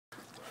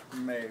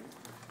Maybe.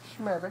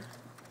 Maybe.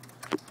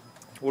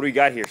 What do we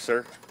got here,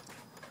 sir?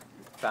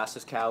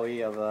 Fastest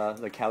Cowie of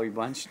the Cowie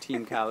bunch,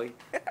 Team Cowie.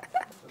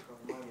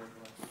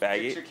 Faggot.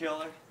 Picture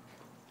killer.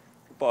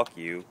 Fuck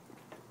you.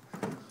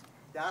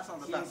 That's not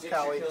the Team fastest picture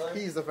Cowie. killer.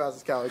 He's the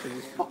fastest Cowie because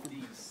he's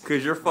fucking.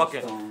 Cause you're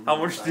fucking. How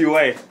much do you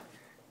weigh?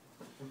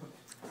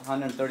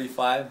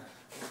 135.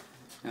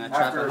 And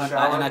After a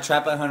shower? I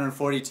trap at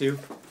 142.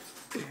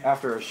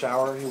 After a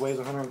shower, he weighs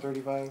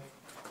 135.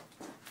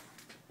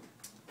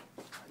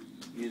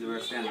 You need the rear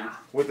stand, man.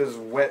 With his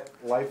wet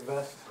life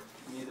vest.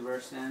 You need the rear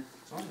stand.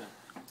 What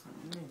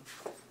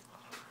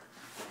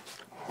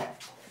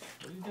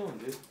are you doing,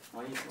 dude?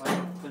 Why you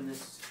putting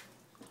this?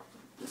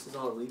 This is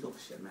all illegal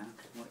shit, man.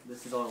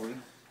 This is all illegal.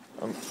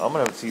 I'm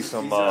gonna see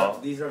some.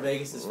 These are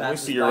Vegas' fastest. Let me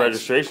see your bikes.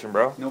 registration,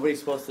 bro. Nobody's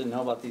supposed to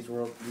know about these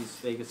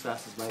Vegas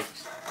fastest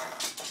bikes.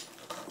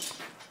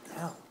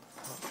 Hell.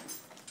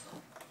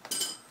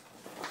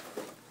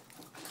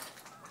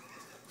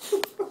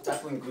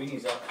 That's when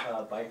Greeny's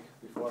bike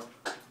before.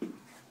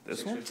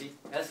 This one? 650.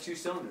 That's 2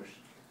 cylinders.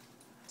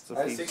 So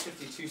That's he's-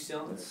 650 2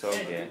 cylinders. It's so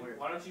gay.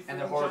 Why don't you And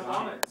full they're jump on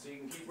horizontal. it so you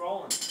can keep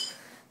rolling?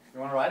 You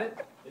want to ride it?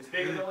 It's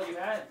bigger than what you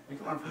had. We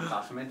can run from the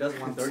costume. It does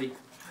 130.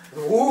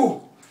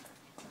 Ooh!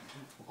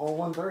 Whole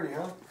 130,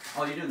 huh?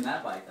 Oh, you're doing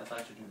that bike. I thought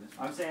you were doing this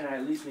one. I'm saying I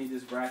at least need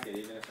this bracket,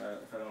 even if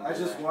I don't. I do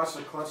just that. watched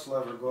the clutch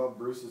lever go up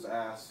Bruce's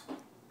ass. You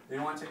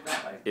didn't want to take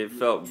that bike? It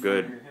felt You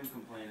good. didn't hear him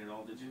complain at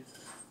all, did you?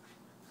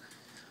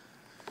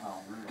 Oh,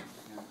 really?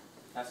 Yeah.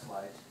 That's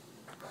why.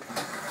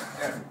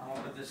 Here, I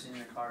want to put this in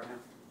your car now.